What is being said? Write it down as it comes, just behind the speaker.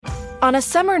On a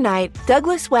summer night,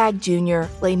 Douglas Wag Jr.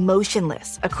 lay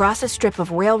motionless across a strip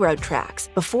of railroad tracks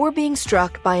before being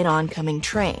struck by an oncoming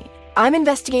train. I'm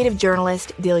investigative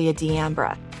journalist Delia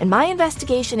D'Ambra, and my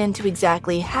investigation into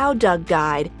exactly how Doug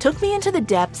died took me into the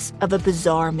depths of a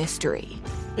bizarre mystery.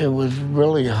 It was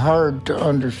really hard to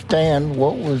understand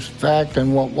what was fact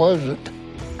and what wasn't.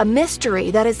 A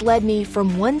mystery that has led me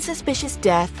from one suspicious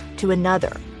death to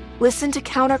another. Listen to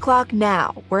Counterclock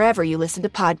now, wherever you listen to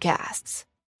podcasts.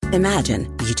 Imagine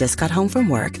you just got home from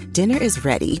work, dinner is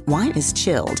ready, wine is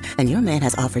chilled, and your man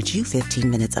has offered you 15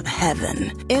 minutes of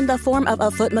heaven in the form of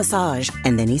a foot massage.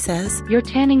 And then he says, "Your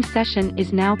tanning session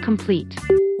is now complete."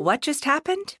 What just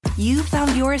happened? You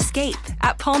found your escape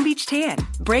at Palm Beach Tan.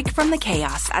 Break from the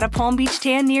chaos at a Palm Beach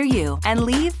Tan near you and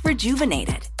leave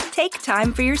rejuvenated. Take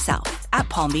time for yourself at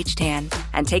Palm Beach Tan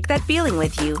and take that feeling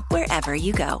with you wherever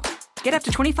you go. Get up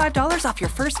to $25 off your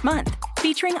first month,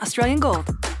 featuring Australian Gold.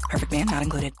 Perfect man not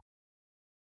included.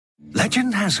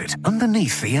 Legend has it,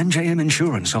 underneath the NJM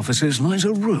insurance offices lies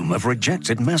a room of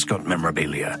rejected mascot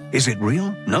memorabilia. Is it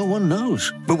real? No one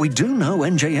knows. But we do know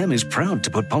NJM is proud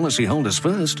to put policyholders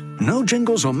first. No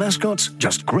jingles or mascots,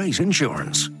 just great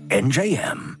insurance.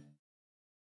 NJM.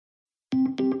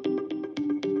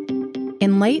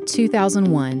 In late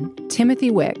 2001, Timothy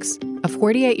Wicks, a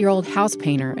 48-year-old house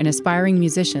painter and aspiring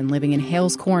musician living in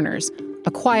Hales Corners,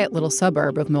 a quiet little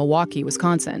suburb of Milwaukee,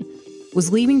 Wisconsin,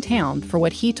 was leaving town for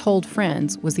what he told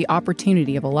friends was the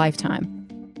opportunity of a lifetime.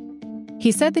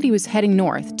 He said that he was heading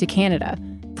north to Canada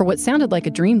for what sounded like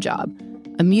a dream job,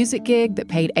 a music gig that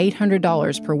paid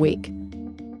 $800 per week.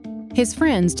 His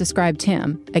friends described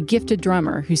Tim, a gifted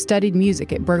drummer who studied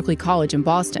music at Berklee College in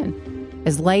Boston,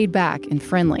 as laid back and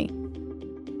friendly.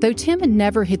 Though Tim had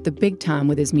never hit the big time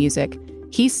with his music,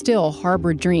 he still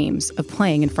harbored dreams of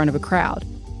playing in front of a crowd.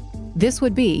 This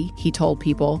would be, he told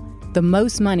people, the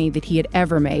most money that he had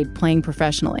ever made playing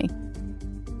professionally.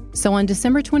 So on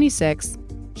December 26th,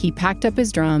 he packed up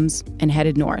his drums and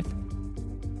headed north.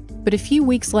 But a few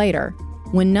weeks later,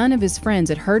 when none of his friends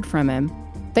had heard from him,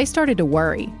 they started to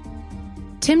worry.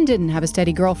 Tim didn't have a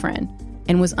steady girlfriend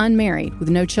and was unmarried with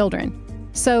no children,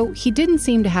 so he didn't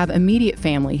seem to have immediate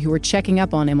family who were checking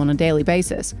up on him on a daily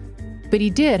basis. But he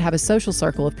did have a social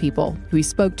circle of people who he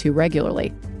spoke to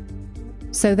regularly.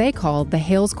 So they called the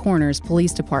Hales Corners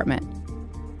Police Department.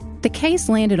 The case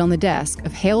landed on the desk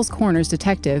of Hales Corners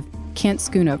detective Kent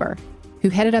Schoonover, who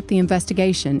headed up the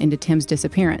investigation into Tim's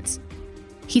disappearance.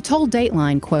 He told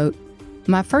Dateline, quote,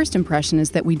 "My first impression is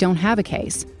that we don't have a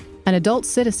case. An adult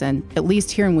citizen, at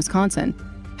least here in Wisconsin,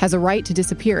 has a right to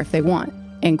disappear if they want,"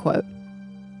 end quote.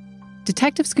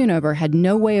 Detective Schoonover had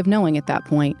no way of knowing at that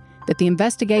point that the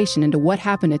investigation into what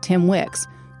happened to Tim Wicks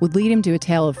would lead him to a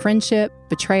tale of friendship,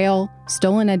 betrayal,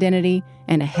 stolen identity,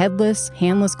 and a headless,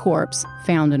 handless corpse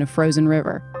found in a frozen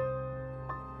river.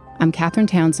 I'm Catherine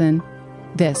Townsend.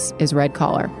 This is Red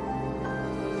Collar.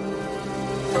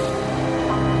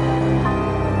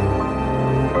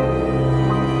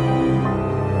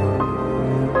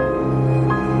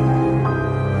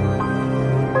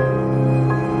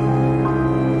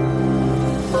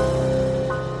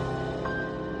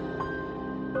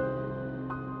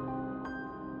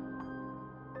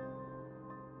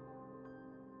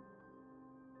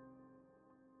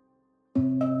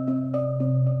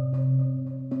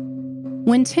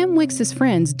 When Tim Wicks'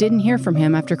 friends didn't hear from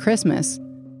him after Christmas,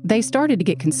 they started to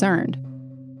get concerned.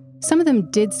 Some of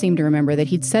them did seem to remember that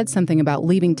he'd said something about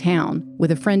leaving town with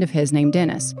a friend of his named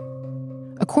Dennis.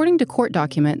 According to court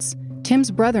documents, Tim's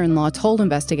brother-in-law told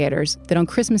investigators that on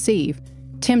Christmas Eve,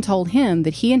 Tim told him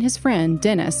that he and his friend,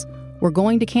 Dennis, were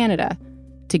going to Canada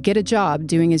to get a job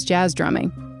doing his jazz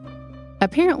drumming.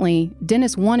 Apparently,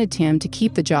 Dennis wanted Tim to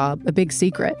keep the job a big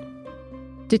secret.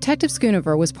 Detective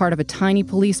Schoonover was part of a tiny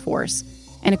police force,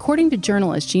 and according to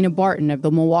journalist Gina Barton of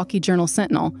the Milwaukee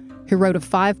Journal-Sentinel, who wrote a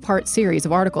 5-part series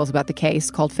of articles about the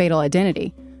case called Fatal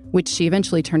Identity, which she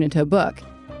eventually turned into a book,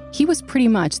 he was pretty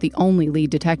much the only lead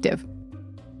detective.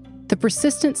 The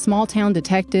persistent small-town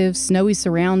detective, snowy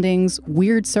surroundings,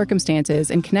 weird circumstances,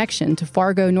 and connection to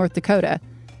Fargo, North Dakota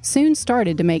soon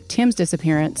started to make Tim's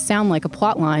disappearance sound like a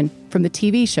plotline from the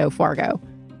TV show Fargo.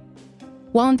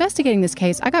 While investigating this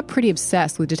case, I got pretty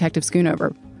obsessed with Detective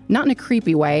Schoonover. Not in a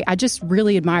creepy way, I just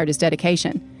really admired his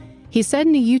dedication. He said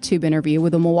in a YouTube interview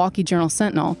with the Milwaukee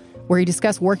Journal-Sentinel, where he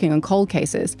discussed working on cold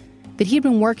cases, that he had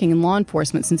been working in law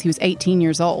enforcement since he was 18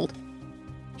 years old.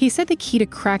 He said the key to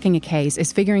cracking a case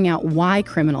is figuring out why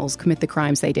criminals commit the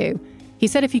crimes they do. He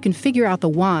said if you can figure out the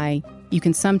why, you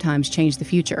can sometimes change the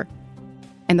future.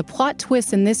 And the plot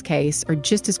twists in this case are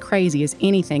just as crazy as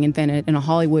anything invented in a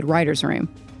Hollywood writer's room.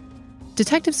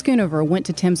 Detective Schoonover went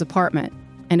to Tim's apartment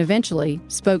and eventually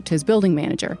spoke to his building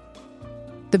manager.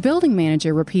 The building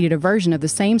manager repeated a version of the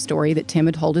same story that Tim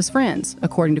had told his friends,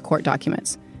 according to court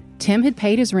documents. Tim had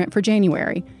paid his rent for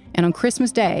January, and on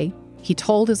Christmas Day, he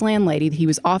told his landlady that he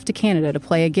was off to Canada to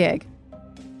play a gig.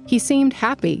 He seemed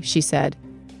happy, she said.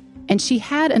 And she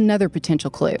had another potential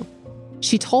clue.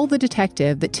 She told the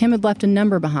detective that Tim had left a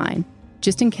number behind,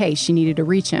 just in case she needed to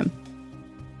reach him.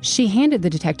 She handed the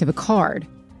detective a card.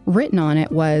 Written on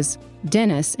it was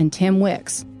Dennis and Tim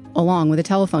Wicks, along with a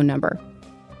telephone number.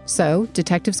 So,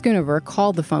 Detective Schoonover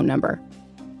called the phone number.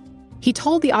 He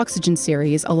told the Oxygen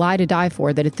series A Lie to Die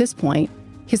For that at this point,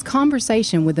 his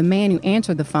conversation with the man who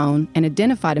answered the phone and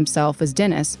identified himself as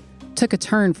Dennis took a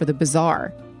turn for the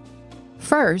bizarre.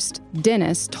 First,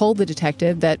 Dennis told the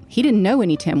detective that he didn't know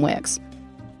any Tim Wicks.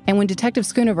 And when Detective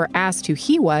Schoonover asked who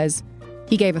he was,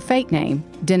 he gave a fake name,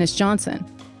 Dennis Johnson.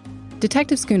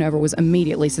 Detective Schoonover was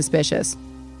immediately suspicious.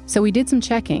 So he did some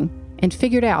checking and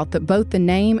figured out that both the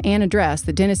name and address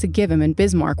that Dennis had given him in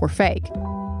Bismarck were fake.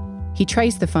 He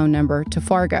traced the phone number to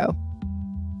Fargo.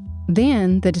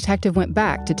 Then the detective went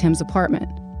back to Tim's apartment,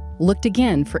 looked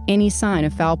again for any sign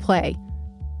of foul play.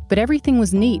 But everything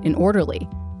was neat and orderly,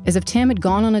 as if Tim had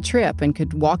gone on a trip and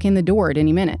could walk in the door at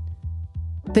any minute.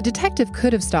 The detective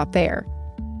could have stopped there,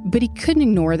 but he couldn't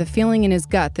ignore the feeling in his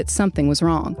gut that something was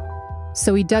wrong.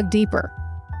 So he dug deeper.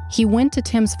 He went to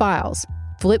Tim's files,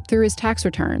 flipped through his tax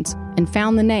returns, and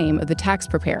found the name of the tax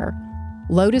preparer,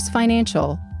 Lotus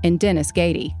Financial and Dennis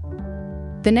Gady.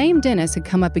 The name Dennis had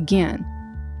come up again.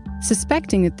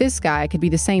 Suspecting that this guy could be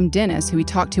the same Dennis who he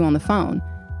talked to on the phone,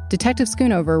 Detective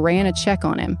Schoonover ran a check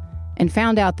on him and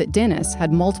found out that Dennis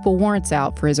had multiple warrants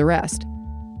out for his arrest.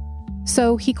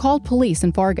 So he called police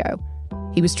in Fargo.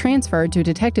 He was transferred to a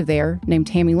detective there named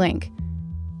Tammy Link.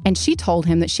 And she told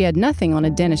him that she had nothing on a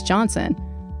Dennis Johnson,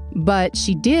 but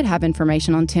she did have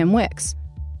information on Tim Wicks.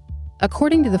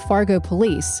 According to the Fargo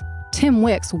police, Tim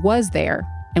Wicks was there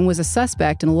and was a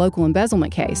suspect in a local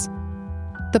embezzlement case.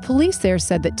 The police there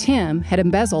said that Tim had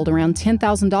embezzled around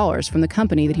 $10,000 from the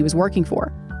company that he was working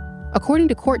for. According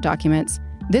to court documents,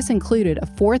 this included a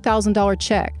 $4,000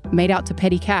 check made out to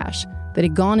petty cash that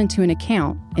had gone into an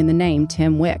account in the name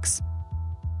Tim Wicks.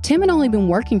 Tim had only been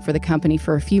working for the company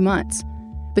for a few months,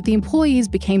 but the employees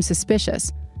became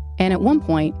suspicious, and at one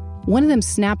point, one of them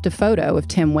snapped a photo of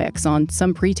Tim Wicks on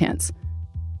some pretense.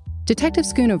 Detective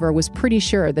Schoonover was pretty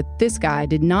sure that this guy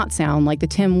did not sound like the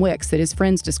Tim Wicks that his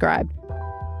friends described.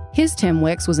 His Tim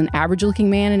Wicks was an average-looking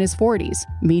man in his 40s,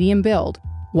 medium build,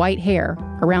 white hair,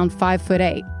 around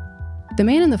 5'8". The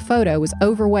man in the photo was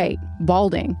overweight,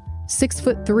 balding,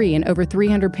 6'3" and over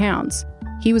 300 pounds.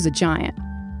 He was a giant.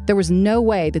 There was no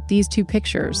way that these two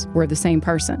pictures were the same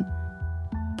person.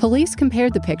 Police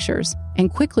compared the pictures and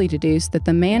quickly deduced that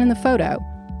the man in the photo,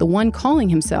 the one calling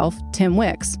himself Tim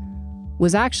Wicks,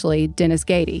 was actually Dennis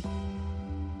Gady.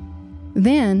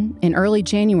 Then, in early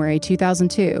January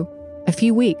 2002, a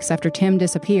few weeks after Tim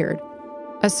disappeared,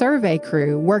 a survey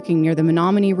crew working near the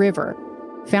Menominee River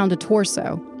found a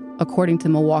torso, according to the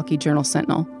Milwaukee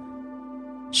Journal-Sentinel.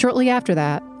 Shortly after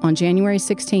that, on January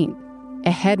 16th,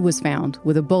 a head was found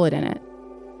with a bullet in it.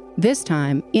 This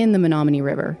time in the Menominee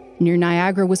River, near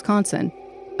Niagara, Wisconsin,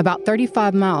 about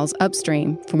 35 miles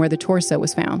upstream from where the torso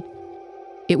was found.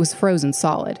 It was frozen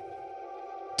solid.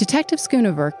 Detective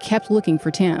Schoonover kept looking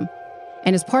for Tim,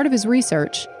 and as part of his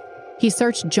research, he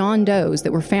searched John Does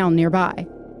that were found nearby.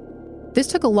 This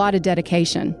took a lot of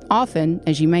dedication. Often,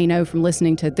 as you may know from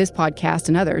listening to this podcast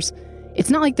and others, it's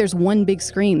not like there's one big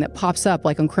screen that pops up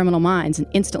like on Criminal Minds and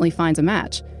instantly finds a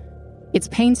match. It's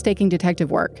painstaking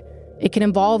detective work. It can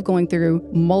involve going through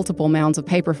multiple mounds of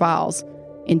paper files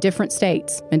in different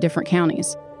states and different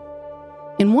counties.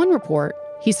 In one report,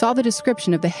 he saw the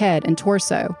description of the head and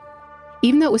torso,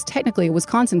 even though it was technically a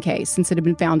Wisconsin case since it had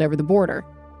been found over the border.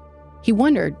 He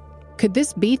wondered, could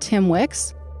this be Tim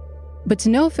Wicks? But to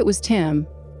know if it was Tim,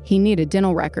 he needed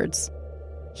dental records.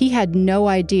 He had no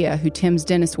idea who Tim's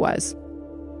dentist was.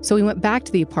 So he went back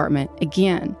to the apartment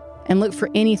again and looked for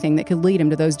anything that could lead him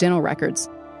to those dental records.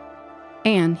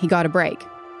 And he got a break.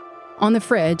 On the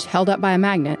fridge, held up by a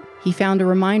magnet, he found a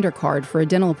reminder card for a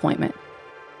dental appointment.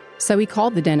 So he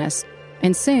called the dentist,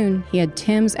 and soon he had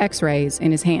Tim's x-rays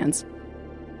in his hands.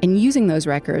 And using those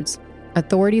records,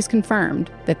 authorities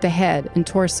confirmed that the head and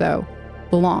torso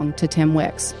belonged to Tim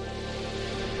Wicks.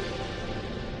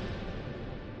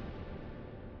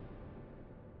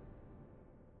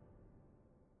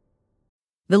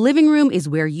 The living room is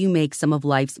where you make some of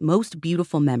life's most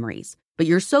beautiful memories, but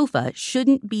your sofa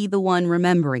shouldn't be the one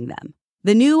remembering them.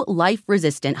 The new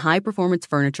life-resistant high-performance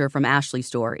furniture from Ashley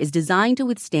Store is designed to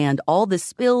withstand all the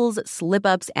spills,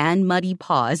 slip-ups, and muddy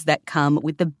paws that come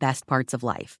with the best parts of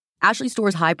life. Ashley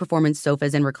Store's high-performance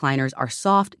sofas and recliners are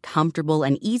soft, comfortable,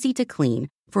 and easy to clean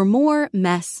for more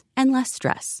mess and less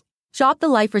stress. Shop the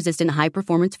life-resistant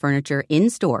high-performance furniture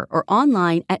in-store or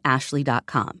online at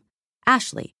ashley.com.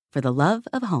 Ashley, for the love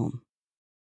of home.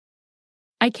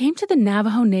 I came to the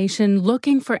Navajo Nation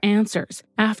looking for answers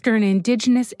after an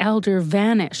indigenous elder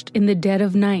vanished in the dead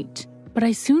of night. But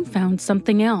I soon found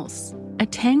something else. A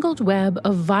tangled web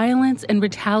of violence and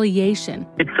retaliation.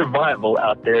 It's survival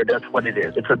out there. That's what it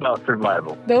is. It's about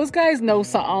survival. Those guys know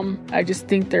something. I just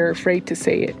think they're afraid to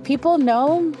say it. People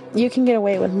know you can get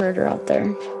away with murder out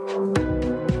there.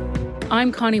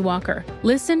 I'm Connie Walker.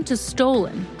 Listen to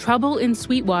Stolen, Trouble in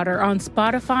Sweetwater on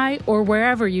Spotify or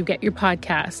wherever you get your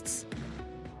podcasts.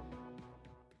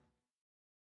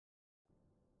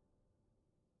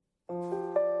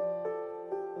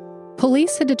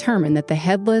 Police had determined that the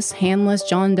headless, handless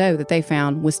John Doe that they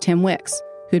found was Tim Wicks,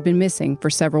 who had been missing for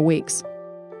several weeks.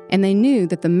 And they knew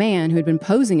that the man who had been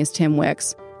posing as Tim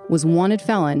Wicks was wanted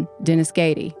felon Dennis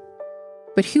Gady.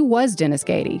 But who was Dennis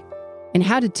Gady? And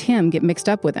how did Tim get mixed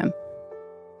up with him?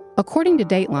 According to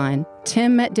Dateline,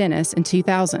 Tim met Dennis in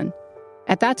 2000.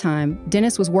 At that time,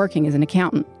 Dennis was working as an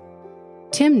accountant.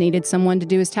 Tim needed someone to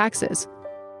do his taxes,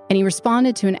 and he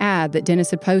responded to an ad that Dennis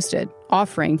had posted,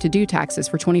 offering to do taxes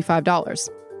for $25.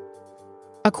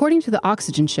 According to the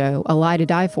Oxygen show, A Lie to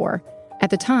Die For,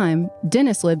 at the time,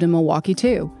 Dennis lived in Milwaukee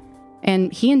too,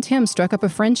 and he and Tim struck up a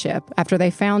friendship after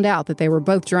they found out that they were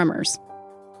both drummers.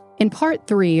 In Part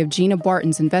 3 of Gina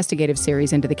Barton's investigative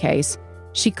series into the case,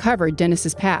 she covered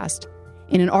Dennis's past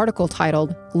in an article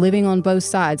titled Living on Both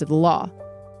Sides of the Law.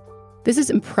 This is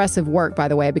impressive work, by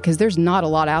the way, because there's not a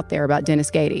lot out there about Dennis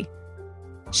Gady.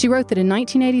 She wrote that in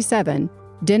 1987,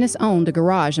 Dennis owned a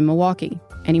garage in Milwaukee,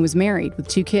 and he was married with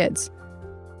 2 kids.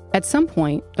 At some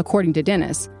point, according to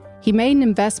Dennis, he made an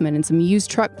investment in some used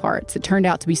truck parts that turned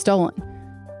out to be stolen.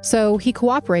 So he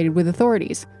cooperated with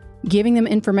authorities, giving them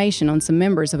information on some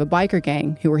members of a biker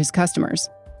gang who were his customers.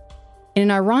 In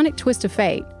an ironic twist of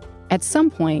fate, at some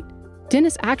point,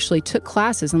 Dennis actually took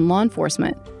classes in law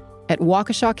enforcement at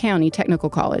Waukesha County Technical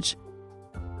College.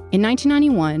 In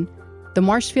 1991, the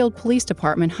Marshfield Police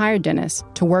Department hired Dennis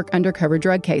to work undercover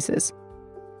drug cases.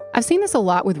 I've seen this a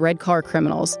lot with red-collar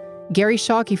criminals. Gary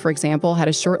Shockey, for example, had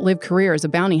a short-lived career as a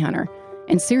bounty hunter,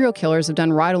 and serial killers have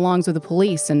done ride-alongs with the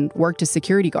police and worked as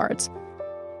security guards.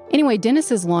 Anyway,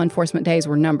 Dennis's law enforcement days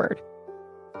were numbered.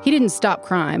 He didn't stop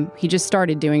crime, he just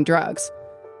started doing drugs.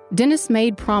 Dennis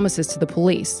made promises to the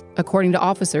police, according to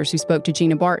officers who spoke to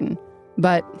Gina Barton,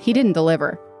 but he didn't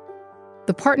deliver.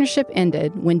 The partnership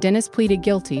ended when Dennis pleaded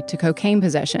guilty to cocaine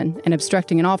possession and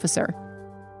obstructing an officer.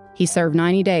 He served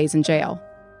 90 days in jail.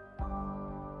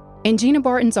 In Gina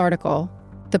Barton's article,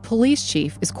 the police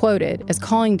chief is quoted as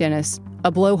calling Dennis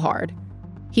a blowhard.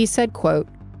 He said, quote,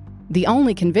 "The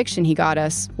only conviction he got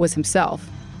us was himself,"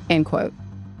 end quote.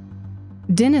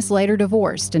 Dennis later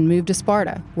divorced and moved to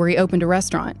Sparta, where he opened a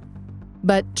restaurant.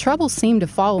 But trouble seemed to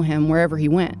follow him wherever he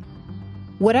went.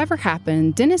 Whatever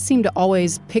happened, Dennis seemed to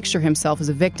always picture himself as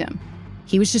a victim.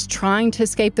 He was just trying to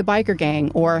escape the biker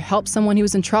gang or help someone who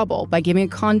was in trouble by giving a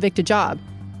convict a job,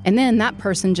 and then that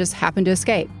person just happened to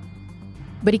escape.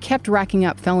 But he kept racking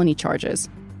up felony charges.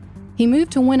 He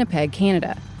moved to Winnipeg,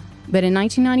 Canada, but in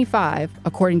 1995,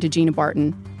 according to Gina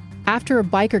Barton, after a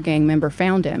biker gang member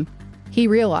found him, he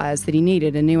realized that he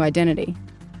needed a new identity.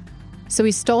 So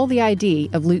he stole the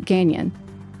ID of Luke Gagnon,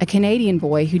 a Canadian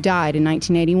boy who died in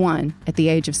 1981 at the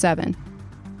age of 7.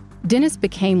 Dennis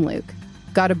became Luke,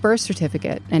 got a birth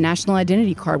certificate and national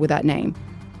identity card with that name,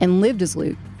 and lived as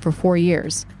Luke for 4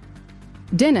 years.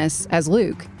 Dennis, as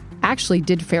Luke, actually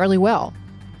did fairly well.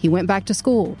 He went back to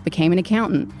school, became an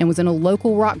accountant, and was in a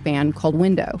local rock band called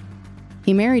Window.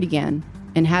 He married again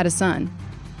and had a son.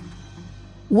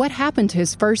 What happened to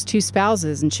his first 2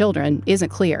 spouses and children isn't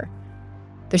clear.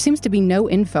 There seems to be no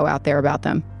info out there about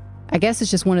them. I guess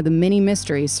it's just one of the many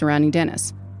mysteries surrounding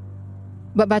Dennis.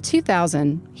 But by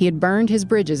 2000, he had burned his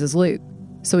bridges as Luke,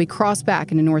 so he crossed back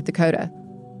into North Dakota.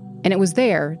 And it was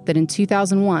there that in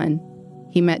 2001,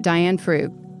 he met Diane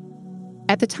Frug.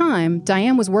 At the time,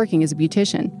 Diane was working as a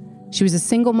beautician. She was a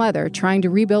single mother trying to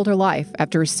rebuild her life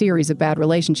after a series of bad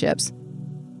relationships.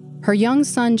 Her young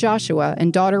son Joshua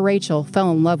and daughter Rachel fell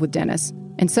in love with Dennis,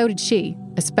 and so did she,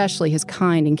 especially his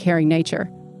kind and caring nature.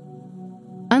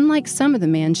 Unlike some of the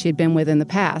men she had been with in the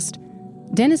past,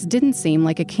 Dennis didn't seem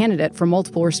like a candidate for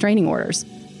multiple restraining orders.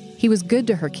 He was good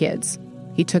to her kids.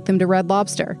 He took them to Red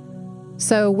Lobster.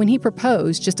 So when he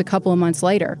proposed just a couple of months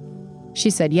later, she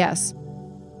said yes.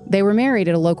 They were married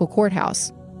at a local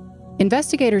courthouse.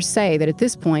 Investigators say that at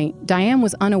this point, Diane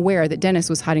was unaware that Dennis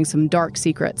was hiding some dark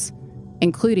secrets,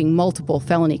 including multiple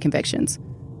felony convictions.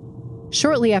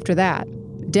 Shortly after that,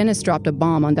 Dennis dropped a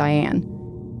bomb on Diane.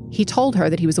 He told her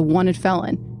that he was a wanted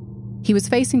felon. He was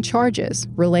facing charges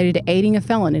related to aiding a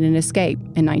felon in an escape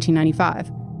in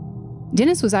 1995.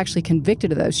 Dennis was actually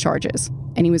convicted of those charges,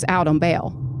 and he was out on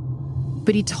bail.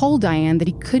 But he told Diane that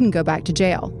he couldn't go back to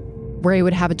jail, where he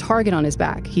would have a target on his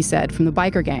back, he said, from the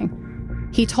biker gang.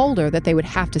 He told her that they would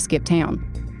have to skip town.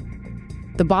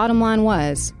 The bottom line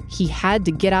was, he had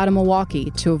to get out of Milwaukee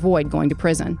to avoid going to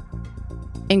prison.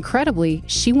 Incredibly,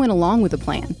 she went along with the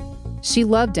plan. She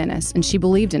loved Dennis and she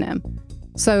believed in him.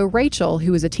 So Rachel,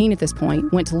 who was a teen at this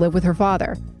point, went to live with her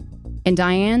father. And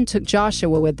Diane took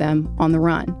Joshua with them on the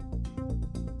run.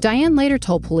 Diane later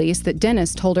told police that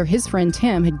Dennis told her his friend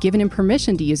Tim had given him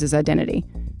permission to use his identity.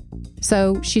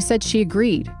 So she said she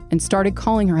agreed and started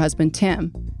calling her husband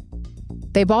Tim.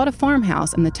 They bought a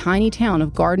farmhouse in the tiny town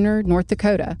of Gardner, North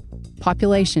Dakota,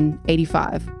 population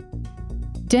 85.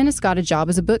 Dennis got a job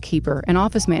as a bookkeeper and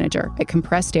office manager at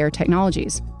Compressed Air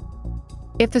Technologies.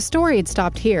 If the story had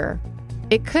stopped here,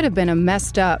 it could have been a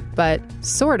messed up but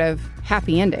sort of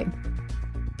happy ending.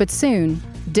 But soon,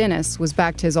 Dennis was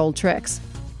back to his old tricks.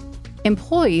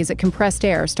 Employees at Compressed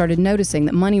Air started noticing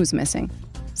that money was missing,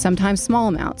 sometimes small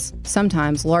amounts,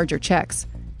 sometimes larger checks.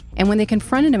 And when they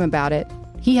confronted him about it,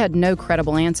 he had no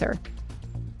credible answer.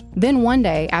 Then one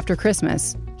day after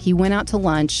Christmas, he went out to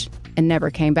lunch and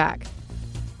never came back.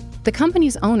 The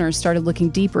company's owners started looking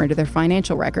deeper into their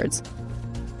financial records.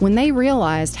 When they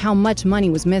realized how much money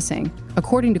was missing,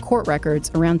 according to court records,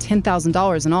 around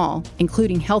 $10,000 in all,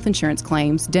 including health insurance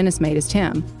claims Dennis made as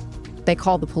Tim, they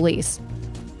called the police.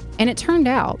 And it turned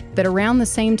out that around the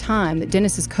same time that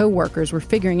Dennis's co-workers were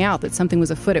figuring out that something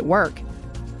was afoot at work,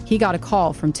 he got a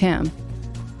call from Tim.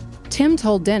 Tim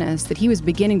told Dennis that he was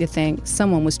beginning to think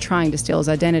someone was trying to steal his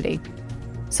identity.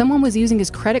 Someone was using his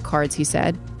credit cards, he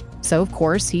said. So, of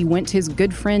course, he went to his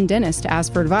good friend Dennis to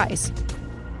ask for advice.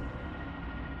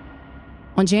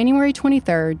 On January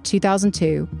 23,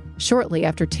 2002, shortly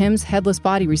after Tim's headless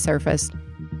body resurfaced,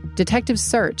 detectives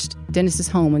searched Dennis's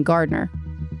home in Gardner.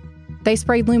 They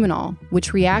sprayed luminol,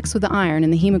 which reacts with the iron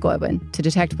in the hemoglobin to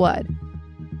detect blood.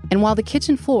 And while the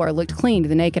kitchen floor looked clean to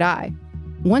the naked eye,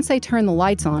 once they turned the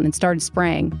lights on and started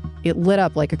spraying, it lit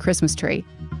up like a Christmas tree.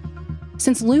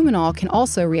 Since luminol can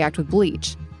also react with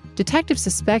bleach, detectives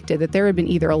suspected that there had been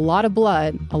either a lot of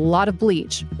blood, a lot of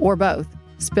bleach, or both,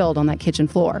 spilled on that kitchen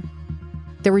floor.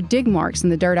 There were dig marks in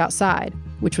the dirt outside,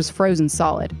 which was frozen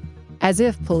solid, as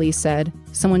if, police said,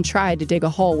 someone tried to dig a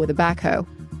hole with a backhoe.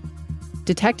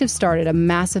 Detectives started a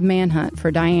massive manhunt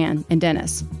for Diane and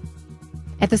Dennis.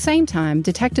 At the same time,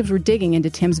 detectives were digging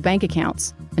into Tim's bank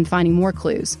accounts and finding more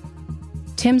clues.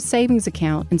 Tim's savings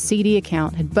account and CD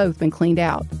account had both been cleaned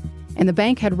out, and the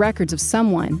bank had records of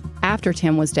someone, after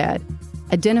Tim was dead,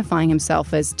 identifying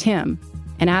himself as Tim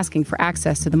and asking for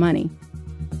access to the money.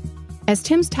 As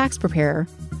Tim's tax preparer,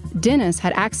 Dennis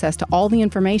had access to all the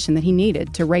information that he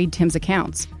needed to raid Tim's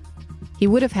accounts. He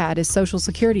would have had his social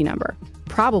security number,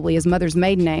 probably his mother's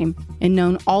maiden name, and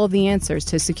known all of the answers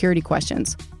to security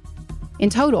questions. In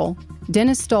total,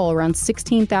 Dennis stole around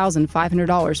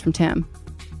 $16,500 from Tim.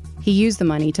 He used the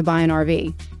money to buy an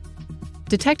RV.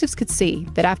 Detectives could see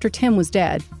that after Tim was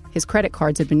dead, his credit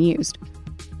cards had been used.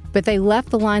 But they left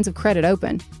the lines of credit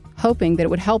open, hoping that it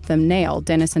would help them nail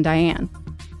Dennis and Diane.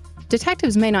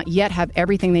 Detectives may not yet have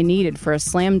everything they needed for a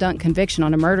slam-dunk conviction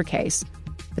on a murder case,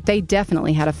 but they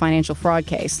definitely had a financial fraud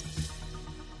case.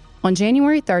 On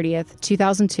January 30th,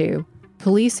 2002,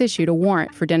 police issued a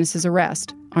warrant for Dennis's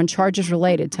arrest on charges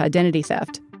related to identity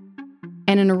theft.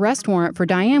 And an arrest warrant for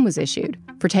Diane was issued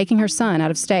for taking her son out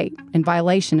of state in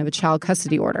violation of a child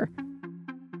custody order.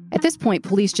 At this point,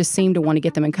 police just seemed to want to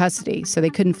get them in custody so they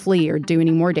couldn't flee or do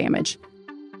any more damage.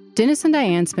 Dennis and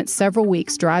Diane spent several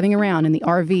weeks driving around in the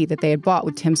RV that they had bought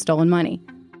with Tim's stolen money,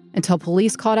 until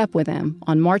police caught up with him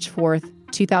on March 4th,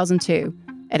 2002,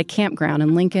 at a campground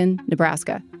in Lincoln,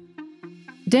 Nebraska.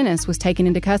 Dennis was taken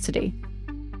into custody,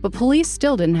 but police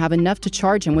still didn't have enough to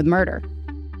charge him with murder.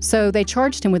 So they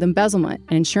charged him with embezzlement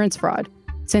and insurance fraud,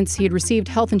 since he had received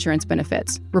health insurance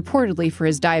benefits, reportedly for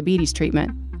his diabetes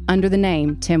treatment, under the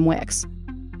name Tim Wicks.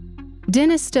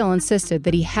 Dennis still insisted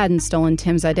that he hadn't stolen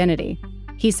Tim's identity.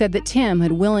 He said that Tim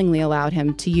had willingly allowed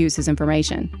him to use his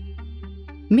information.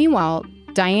 Meanwhile,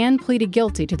 Diane pleaded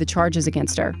guilty to the charges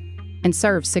against her and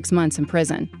served 6 months in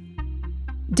prison.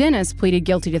 Dennis pleaded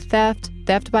guilty to theft,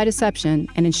 theft by deception,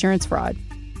 and insurance fraud.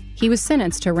 He was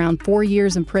sentenced to around 4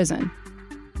 years in prison,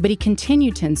 but he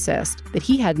continued to insist that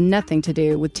he had nothing to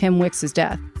do with Tim Wicks'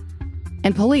 death.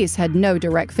 And police had no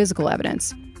direct physical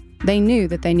evidence. They knew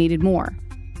that they needed more.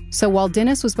 So while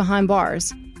Dennis was behind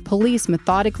bars, police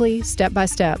methodically, step by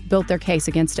step, built their case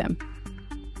against him.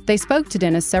 They spoke to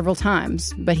Dennis several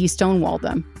times, but he stonewalled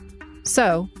them.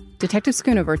 So, Detective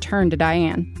Schoonover turned to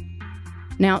Diane.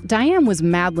 Now, Diane was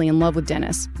madly in love with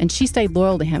Dennis, and she stayed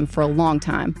loyal to him for a long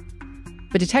time.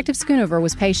 But Detective Schoonover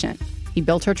was patient. He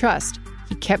built her trust.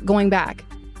 He kept going back.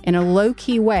 In a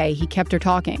low-key way, he kept her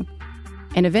talking.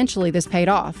 And eventually this paid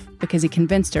off because he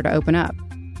convinced her to open up.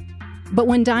 But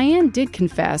when Diane did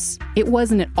confess, it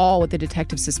wasn't at all what the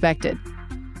detective suspected.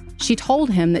 She told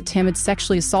him that Tim had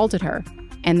sexually assaulted her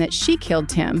and that she killed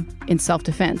Tim in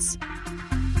self-defense.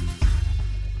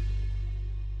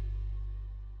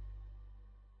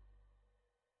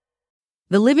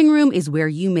 The living room is where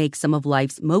you make some of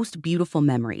life's most beautiful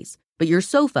memories, but your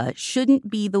sofa shouldn't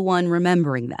be the one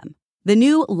remembering them. The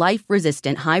new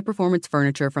life-resistant high-performance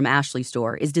furniture from Ashley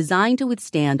Store is designed to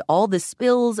withstand all the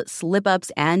spills,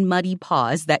 slip-ups, and muddy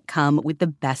paws that come with the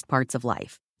best parts of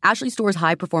life. Ashley Store's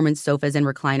high-performance sofas and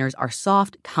recliners are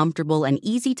soft, comfortable, and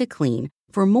easy to clean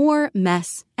for more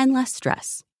mess and less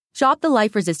stress. Shop the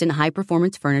life-resistant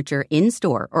high-performance furniture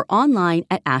in-store or online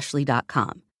at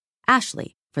ashley.com.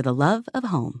 Ashley, for the love of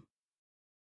home.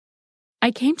 I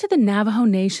came to the Navajo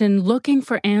Nation looking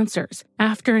for answers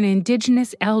after an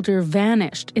indigenous elder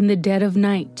vanished in the dead of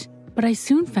night. But I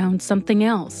soon found something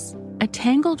else. A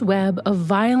tangled web of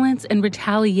violence and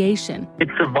retaliation.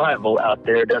 It's survival out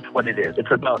there. That's what it is. It's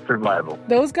about survival.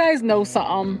 Those guys know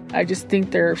something. I just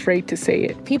think they're afraid to say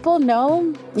it. People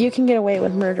know you can get away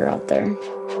with murder out there.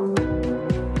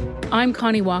 I'm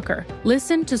Connie Walker.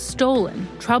 Listen to Stolen,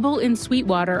 Trouble in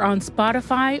Sweetwater on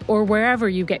Spotify or wherever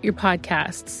you get your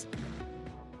podcasts.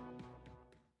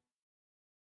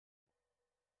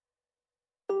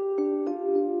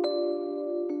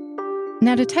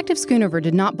 Now, Detective Schoonover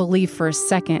did not believe for a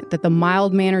second that the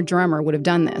mild-mannered drummer would have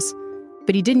done this,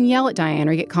 but he didn't yell at Diane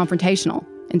or get confrontational.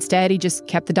 Instead, he just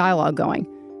kept the dialogue going.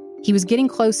 He was getting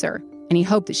closer, and he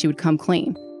hoped that she would come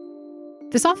clean.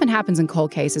 This often happens in cold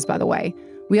cases, by the way.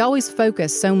 We always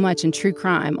focus so much in true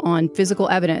crime on physical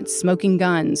evidence, smoking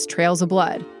guns, trails of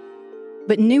blood.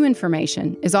 But new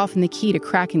information is often the key to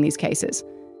cracking these cases.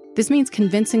 This means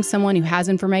convincing someone who has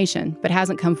information but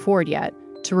hasn't come forward yet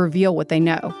to reveal what they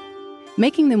know.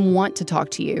 Making them want to talk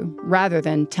to you, rather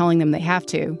than telling them they have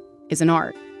to, is an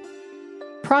art.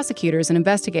 Prosecutors and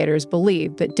investigators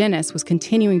believed that Dennis was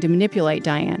continuing to manipulate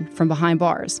Diane from behind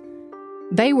bars.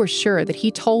 They were sure that he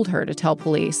told her to tell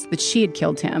police that she had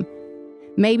killed him.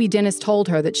 Maybe Dennis told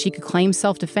her that she could claim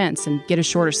self-defense and get a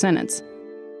shorter sentence.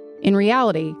 In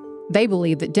reality, they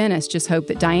believed that Dennis just hoped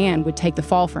that Diane would take the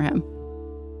fall for him.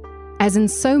 As in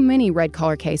so many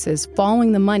red-collar cases,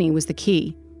 following the money was the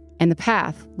key, and the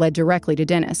path led directly to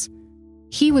Dennis.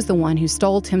 He was the one who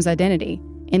stole Tim's identity,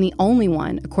 and the only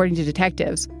one, according to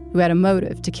detectives, who had a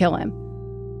motive to kill him.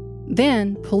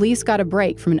 Then, police got a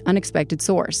break from an unexpected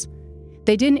source.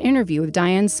 They did an interview with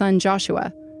Diane's son,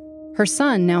 Joshua. Her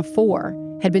son, now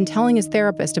 4, had been telling his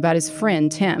therapist about his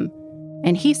friend, Tim,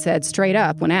 and he said straight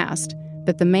up when asked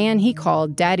that the man he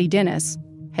called Daddy Dennis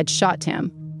had shot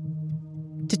Tim.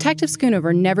 Detective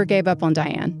Schoonover never gave up on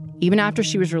Diane, even after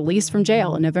she was released from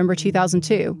jail in November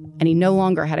 2002, and he no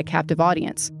longer had a captive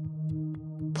audience.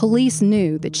 Police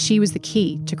knew that she was the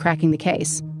key to cracking the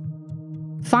case.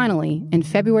 Finally, in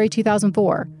February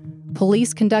 2004,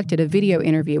 police conducted a video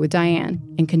interview with Diane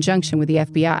in conjunction with the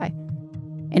FBI.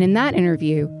 And in that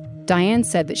interview, Diane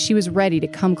said that she was ready to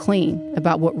come clean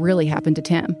about what really happened to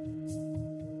Tim.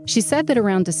 She said that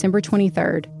around December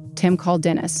 23rd, Tim called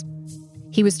Dennis.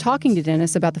 He was talking to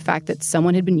Dennis about the fact that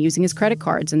someone had been using his credit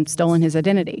cards and stolen his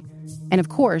identity. And of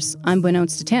course,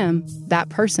 unbeknownst to Tim, that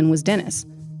person was Dennis.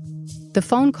 The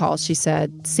phone call, she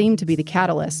said, seemed to be the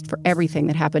catalyst for everything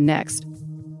that happened next.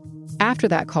 After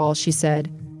that call, she said,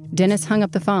 Dennis hung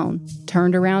up the phone,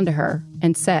 turned around to her,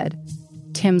 and said,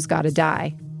 "Tim's gotta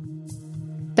die."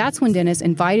 That's when Dennis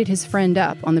invited his friend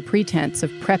up on the pretense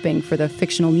of prepping for the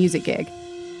fictional music gig.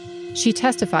 She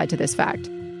testified to this fact.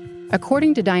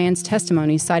 According to Diane's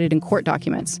testimony cited in court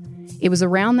documents, it was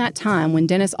around that time when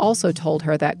Dennis also told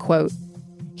her that, quote,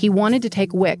 he wanted to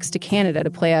take Wicks to Canada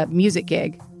to play a music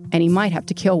gig, and he might have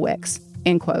to kill Wicks,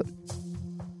 end quote.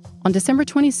 On December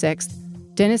 26th,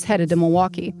 Dennis headed to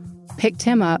Milwaukee, picked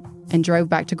Tim up, and drove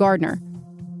back to Gardner.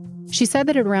 She said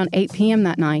that at around 8 p.m.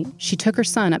 that night, she took her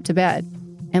son up to bed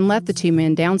and left the two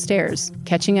men downstairs,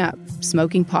 catching up,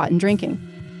 smoking pot and drinking.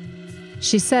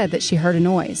 She said that she heard a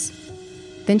noise.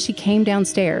 Then she came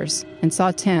downstairs and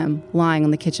saw Tim lying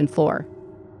on the kitchen floor.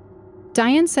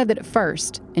 Diane said that at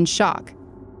first, in shock,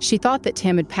 she thought that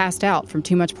Tim had passed out from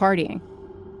too much partying.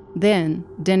 Then,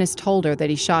 Dennis told her that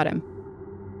he shot him.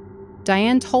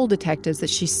 Diane told detectives that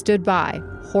she stood by,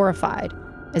 horrified,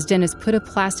 as Dennis put a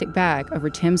plastic bag over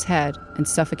Tim's head and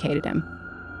suffocated him.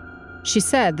 She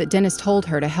said that Dennis told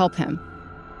her to help him.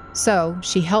 So,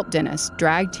 she helped Dennis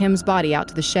drag Tim's body out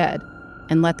to the shed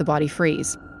and let the body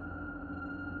freeze.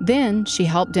 Then, she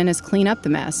helped Dennis clean up the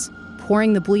mess,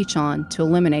 pouring the bleach on to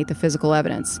eliminate the physical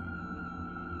evidence.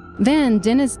 Then,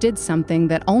 Dennis did something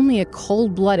that only a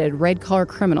cold-blooded red-collar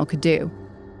criminal could do.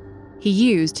 He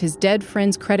used his dead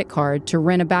friend's credit card to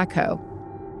rent a backhoe.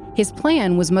 His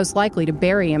plan was most likely to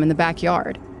bury him in the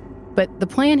backyard, but the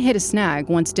plan hit a snag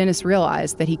once Dennis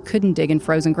realized that he couldn't dig in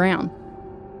frozen ground.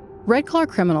 Red-collar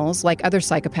criminals, like other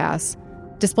psychopaths,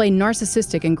 display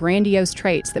narcissistic and grandiose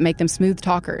traits that make them smooth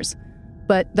talkers,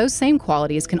 but those same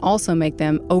qualities can also make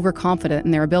them overconfident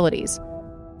in their abilities.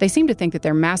 They seem to think that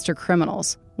they're master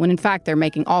criminals, when in fact they're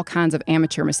making all kinds of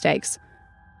amateur mistakes.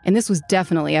 And this was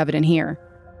definitely evident here.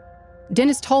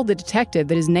 Dennis told the detective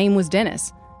that his name was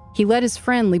Dennis. He let his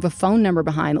friend leave a phone number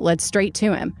behind that led straight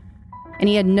to him. And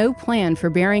he had no plan for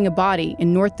burying a body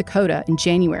in North Dakota in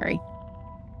January.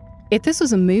 If this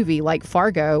was a movie like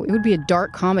Fargo, it would be a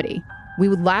dark comedy. We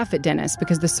would laugh at Dennis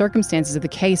because the circumstances of the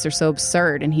case are so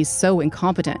absurd and he's so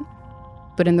incompetent.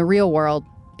 But in the real world,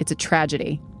 it's a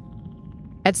tragedy.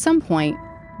 At some point,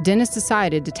 Dennis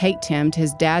decided to take Tim to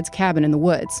his dad's cabin in the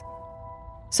woods.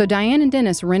 So Diane and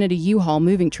Dennis rented a U-Haul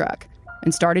moving truck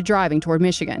and started driving toward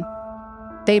Michigan.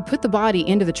 They had put the body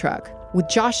into the truck, with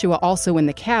Joshua also in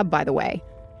the cab, by the way,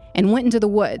 and went into the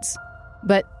woods.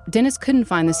 But Dennis couldn't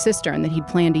find the cistern that he'd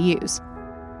planned to use.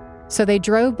 So they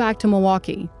drove back to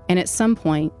Milwaukee, and at some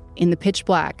point, in the pitch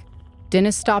black,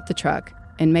 Dennis stopped the truck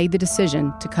and made the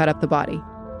decision to cut up the body.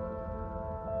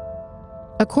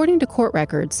 According to court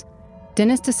records,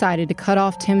 Dennis decided to cut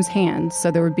off Tim's hands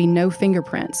so there would be no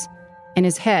fingerprints, and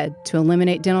his head to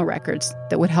eliminate dental records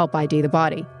that would help ID the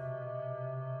body.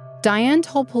 Diane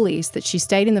told police that she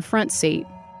stayed in the front seat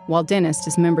while Dennis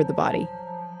dismembered the body.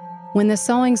 When the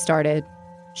sewing started,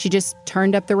 she just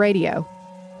turned up the radio.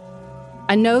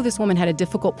 I know this woman had a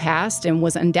difficult past and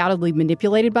was undoubtedly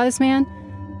manipulated by this man,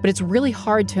 but it's really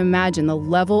hard to imagine the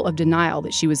level of denial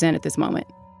that she was in at this moment.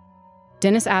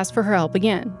 Dennis asked for her help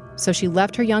again, so she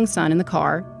left her young son in the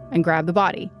car and grabbed the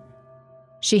body.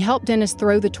 She helped Dennis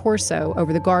throw the torso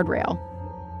over the guardrail.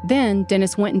 Then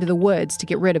Dennis went into the woods to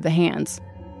get rid of the hands.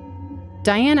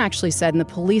 Diane actually said in the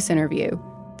police interview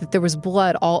that there was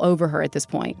blood all over her at this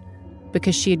point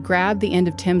because she had grabbed the end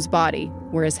of Tim's body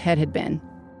where his head had been.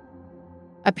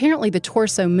 Apparently the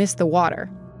torso missed the water,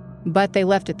 but they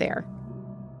left it there.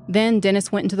 Then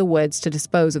Dennis went into the woods to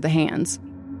dispose of the hands.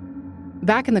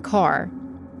 Back in the car,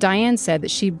 Diane said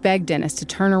that she begged Dennis to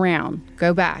turn around,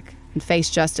 go back, and face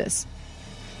justice.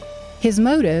 His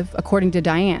motive, according to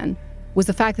Diane, was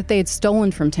the fact that they had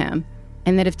stolen from Tim,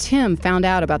 and that if Tim found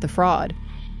out about the fraud,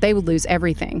 they would lose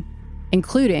everything,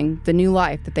 including the new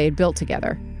life that they had built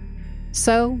together.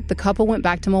 So the couple went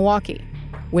back to Milwaukee,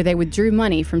 where they withdrew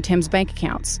money from Tim's bank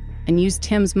accounts and used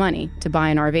Tim's money to buy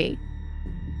an RV.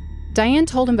 Diane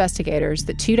told investigators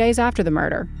that 2 days after the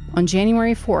murder, on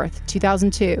January 4th,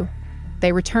 2002,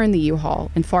 they returned the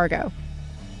U-Haul in Fargo.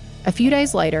 A few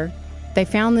days later, they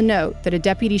found the note that a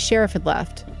deputy sheriff had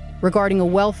left regarding a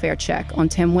welfare check on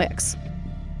Tim Wicks.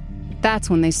 That's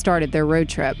when they started their road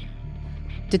trip.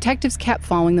 Detectives kept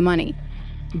following the money.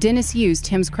 Dennis used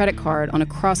Tim's credit card on a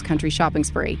cross-country shopping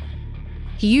spree.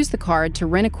 He used the card to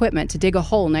rent equipment to dig a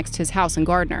hole next to his house in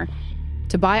Gardner,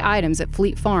 to buy items at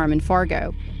Fleet Farm in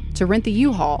Fargo, to rent the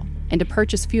U-Haul, and to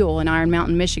purchase fuel in Iron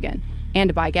Mountain, Michigan, and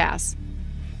to buy gas.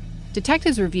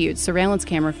 Detectives reviewed surveillance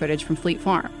camera footage from Fleet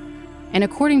Farm, and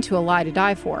according to A Lie to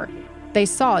Die For, they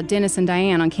saw Dennis and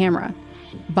Diane on camera,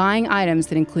 buying items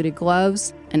that included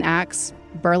gloves, an axe,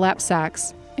 burlap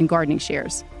sacks, and gardening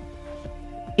shears.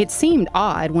 It seemed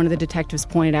odd, one of the detectives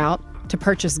pointed out, to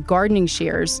purchase gardening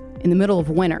shears in the middle of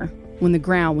winter when the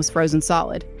ground was frozen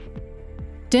solid.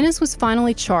 Dennis was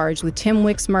finally charged with Tim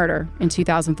Wicks' murder in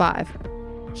 2005.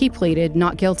 He pleaded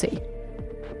not guilty.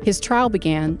 His trial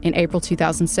began in April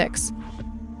 2006.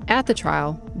 At the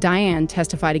trial, Diane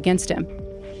testified against him.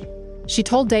 She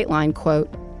told Dateline, quote,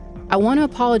 "I want to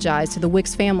apologize to the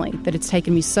Wicks family that it's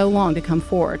taken me so long to come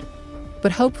forward,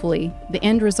 but hopefully the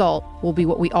end result will be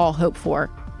what we all hope for.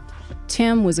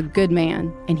 Tim was a good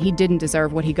man, and he didn't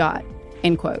deserve what he got,"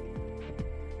 end quote.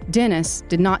 Dennis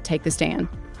did not take the stand,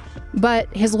 but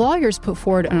his lawyers put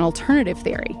forward an alternative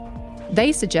theory.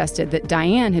 They suggested that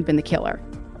Diane had been the killer.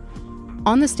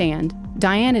 On the stand,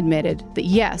 Diane admitted that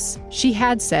yes, she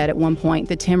had said at one point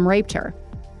that Tim raped her,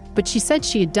 but she said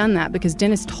she had done that because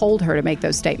Dennis told her to make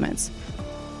those statements.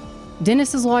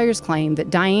 Dennis's lawyers claimed that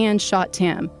Diane shot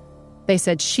Tim. They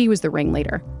said she was the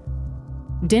ringleader.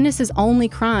 Dennis's only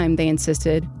crime, they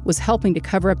insisted, was helping to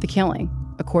cover up the killing,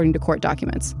 according to court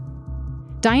documents.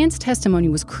 Diane's testimony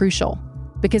was crucial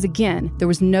because, again, there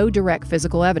was no direct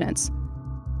physical evidence.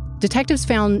 Detectives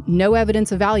found no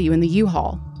evidence of value in the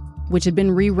U-Haul, which had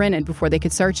been re-rented before they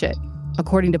could search it,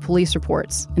 according to police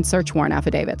reports and search warrant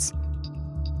affidavits.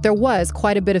 There was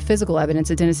quite a bit of physical evidence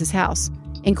at Dennis's house,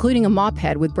 including a mop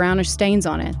head with brownish stains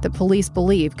on it that police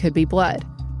believe could be blood.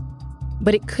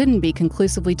 But it couldn't be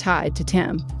conclusively tied to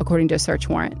Tim, according to a search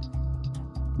warrant.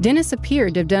 Dennis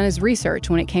appeared to have done his research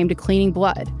when it came to cleaning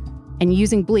blood and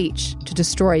using bleach to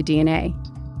destroy DNA.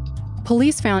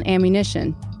 Police found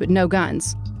ammunition, but no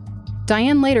guns.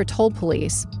 Diane later told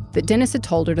police that Dennis had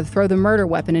told her to throw the murder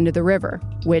weapon into the river,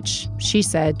 which she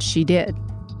said she did.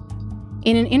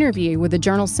 In an interview with the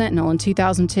Journal Sentinel in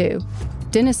 2002,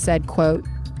 Dennis said, quote,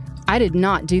 "I did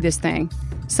not do this thing.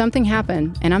 Something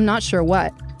happened, and I'm not sure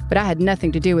what, but I had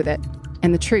nothing to do with it,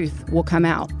 and the truth will come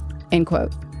out," end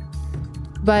quote.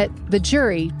 But the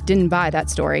jury didn't buy that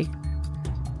story.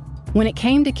 When it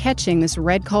came to catching this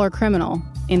red-collar criminal,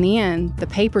 in the end, the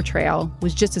paper trail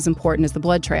was just as important as the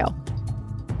blood trail.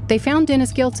 They found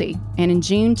Dennis guilty, and in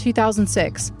June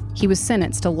 2006, he was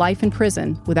sentenced to life in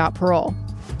prison without parole.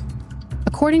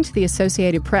 According to the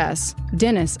Associated Press,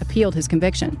 Dennis appealed his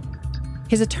conviction.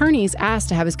 His attorneys asked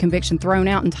to have his conviction thrown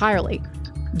out entirely,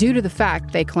 due to the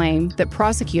fact, they claim, that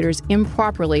prosecutors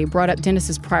improperly brought up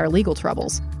Dennis's prior legal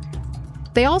troubles.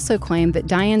 They also claimed that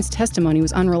Diane's testimony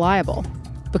was unreliable,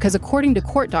 because according to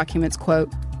court documents, quote,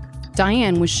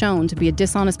 "Diane was shown to be a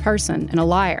dishonest person and a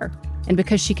liar, and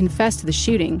because she confessed to the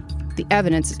shooting, the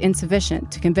evidence is insufficient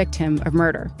to convict him of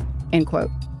murder," end quote.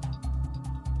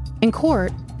 In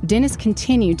court, Dennis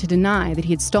continued to deny that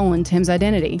he had stolen Tim's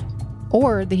identity,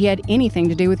 or that he had anything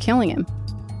to do with killing him.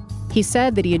 He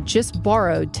said that he had just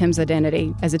borrowed Tim's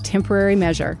identity as a temporary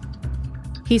measure.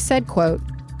 He said, quote,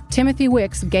 "Timothy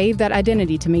Wicks gave that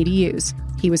identity to me to use.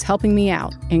 He was helping me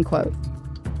out," end quote.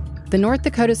 The North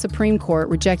Dakota Supreme Court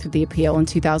rejected the appeal in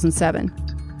 2007.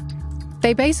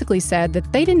 They basically said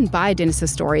that they didn't buy Dennis's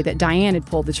story that Diane had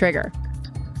pulled the trigger.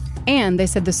 And they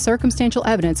said the circumstantial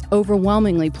evidence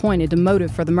overwhelmingly pointed to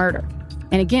motive for the murder.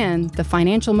 And again, the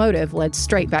financial motive led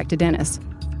straight back to Dennis.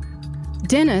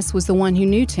 Dennis was the one who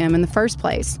knew Tim in the first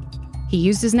place. He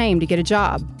used his name to get a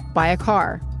job, buy a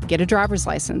car, get a driver's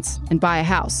license, and buy a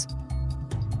house.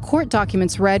 Court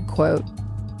documents read, quote,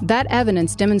 "That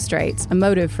evidence demonstrates a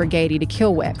motive for Gady to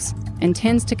kill Wicks and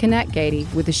tends to connect Gady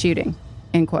with the shooting,"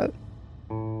 end quote.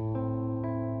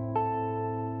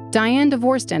 Diane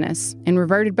divorced Dennis and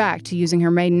reverted back to using her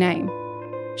maiden name.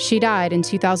 She died in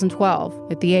 2012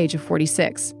 at the age of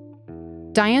 46.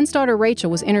 Diane's daughter Rachel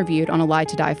was interviewed on A Lie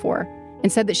to Die For and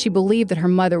said that she believed that her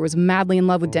mother was madly in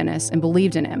love with Dennis and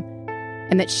believed in him,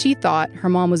 and that she thought her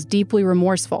mom was deeply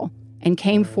remorseful and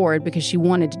came forward because she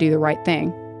wanted to do the right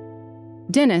thing.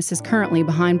 Dennis is currently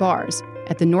behind bars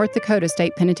at the North Dakota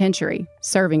State Penitentiary,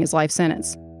 serving his life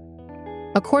sentence.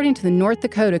 According to the North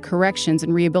Dakota Corrections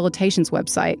and Rehabilitation's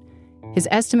website, his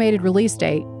estimated release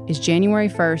date is January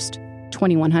 1st,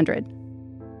 2100.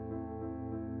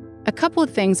 A couple of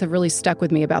things have really stuck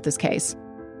with me about this case.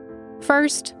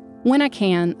 First, when I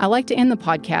can, I like to end the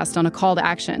podcast on a call to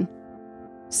action.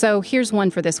 So here's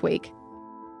one for this week.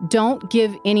 Don't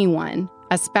give anyone,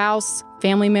 a spouse,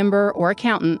 family member, or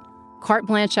accountant, carte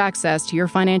blanche access to your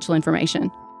financial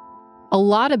information. A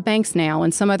lot of banks now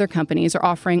and some other companies are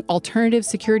offering alternative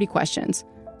security questions,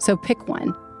 so pick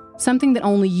one, something that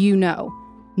only you know.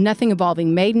 Nothing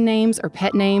involving maiden names or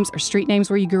pet names or street names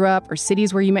where you grew up or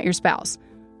cities where you met your spouse.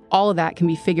 All of that can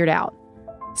be figured out.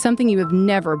 Something you have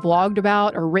never blogged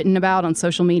about or written about on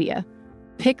social media.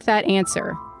 Pick that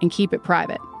answer and keep it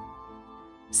private.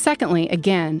 Secondly,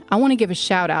 again, I want to give a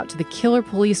shout out to the killer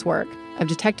police work of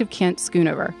Detective Kent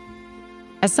Schoonover.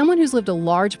 As someone who's lived a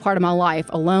large part of my life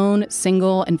alone,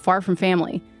 single, and far from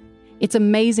family, it's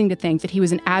amazing to think that he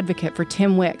was an advocate for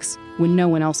Tim Wicks when no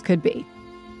one else could be.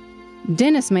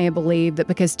 Dennis may have believed that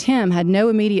because Tim had no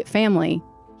immediate family,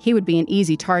 he would be an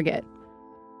easy target.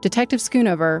 Detective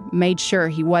Schoonover made sure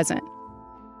he wasn't.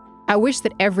 I wish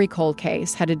that every cold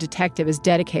case had a detective as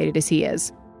dedicated as he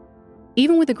is.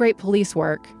 Even with the great police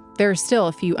work, there are still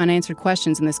a few unanswered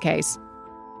questions in this case.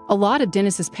 A lot of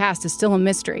Dennis's past is still a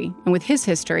mystery, and with his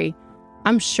history,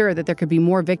 I'm sure that there could be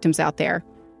more victims out there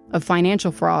of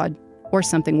financial fraud or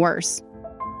something worse.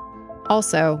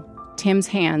 Also, Tim's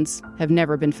hands have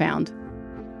never been found.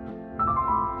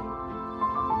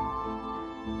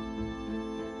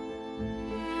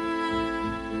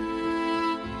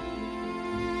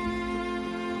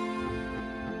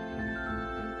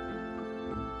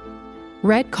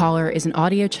 Red Collar is an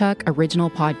AudioChuck original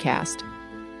podcast.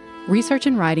 Research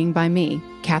and writing by me,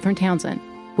 Katherine Townsend,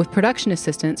 with production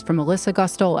assistance from Melissa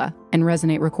Gostola and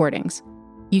Resonate Recordings.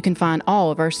 You can find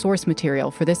all of our source material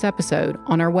for this episode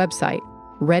on our website,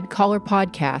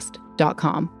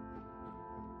 redcollarpodcast.com.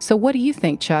 So what do you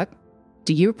think, Chuck?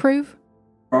 Do you approve?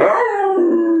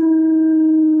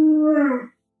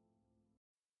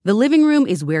 The living room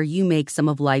is where you make some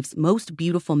of life's most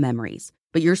beautiful memories,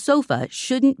 but your sofa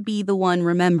shouldn't be the one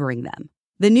remembering them.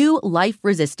 The new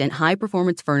life-resistant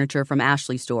high-performance furniture from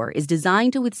Ashley Store is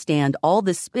designed to withstand all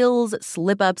the spills,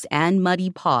 slip-ups, and muddy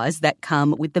paws that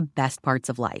come with the best parts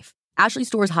of life. Ashley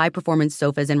Store's high-performance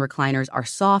sofas and recliners are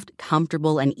soft,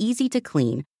 comfortable, and easy to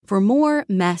clean for more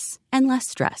mess and less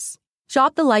stress.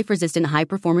 Shop the life-resistant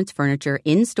high-performance furniture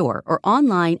in-store or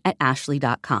online at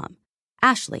ashley.com.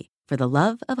 Ashley, for the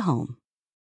love of home.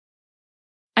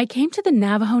 I came to the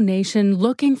Navajo Nation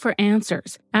looking for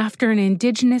answers after an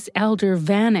indigenous elder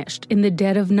vanished in the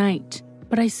dead of night.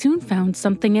 But I soon found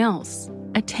something else.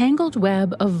 A tangled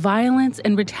web of violence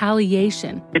and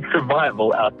retaliation. It's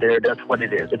survival out there. That's what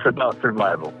it is. It's about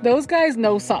survival. Those guys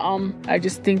know something. I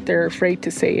just think they're afraid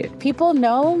to say it. People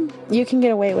know you can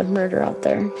get away with murder out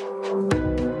there.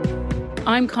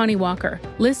 I'm Connie Walker.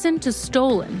 Listen to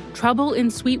Stolen, Trouble in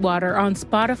Sweetwater on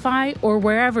Spotify or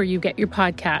wherever you get your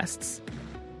podcasts.